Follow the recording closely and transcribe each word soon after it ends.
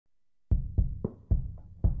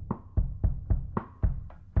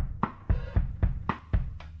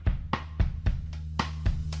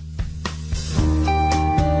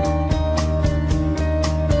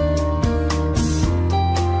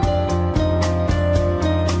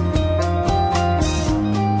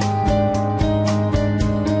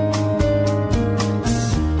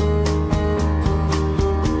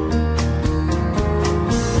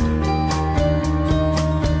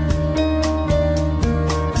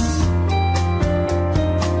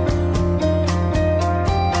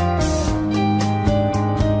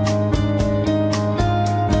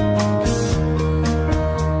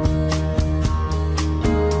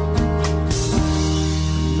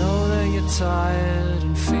tired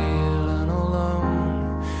and feeling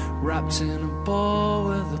alone, wrapped in a ball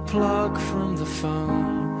with a plug from the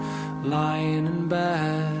phone, lying in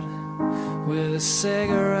bed with a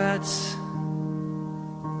cigarette.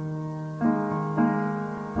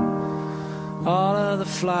 All of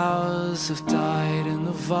the flowers have died in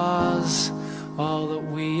the vase. All that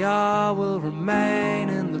we are will remain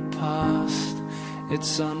in the past.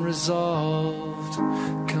 It's unresolved,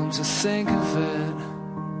 come to think of it.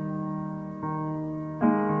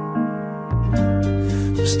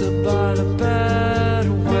 I'm stood by the bed,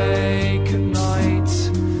 awake at night,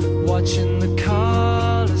 watching the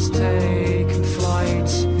colours taking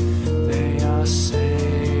flight. They are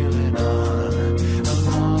sailing on a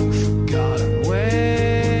long forgotten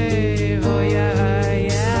wave. Oh yeah,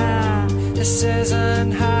 yeah, this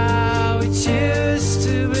isn't how it used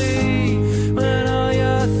to be, when all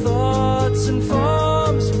your thoughts and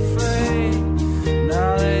forms were free.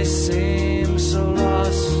 Now they seem so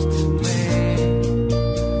lost to me,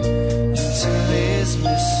 into these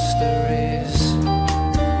mysteries.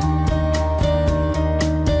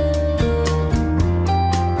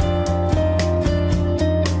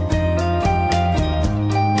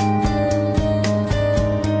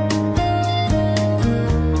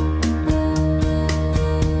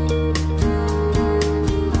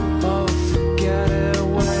 Oh, forget it,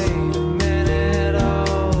 wait a minute.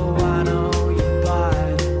 Oh, I know you buy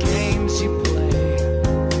the games you play.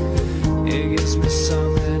 It gives me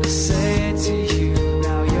something to say to you.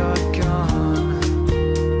 Now you're gone.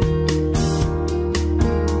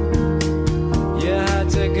 You had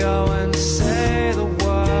to go and say the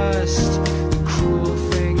worst, the cruel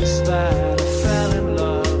things that I fell in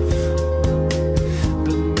love,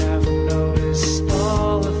 but never noticed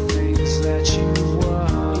all the things that you were.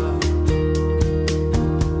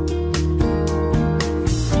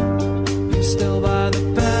 I'm still by the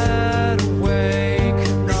bed, awake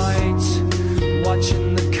at night, watching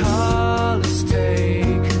the colours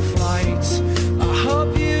taking flight. I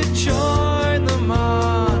hope you join them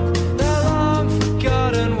on that long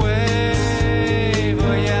forgotten wave.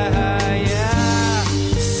 Oh yeah, yeah,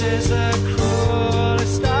 this is the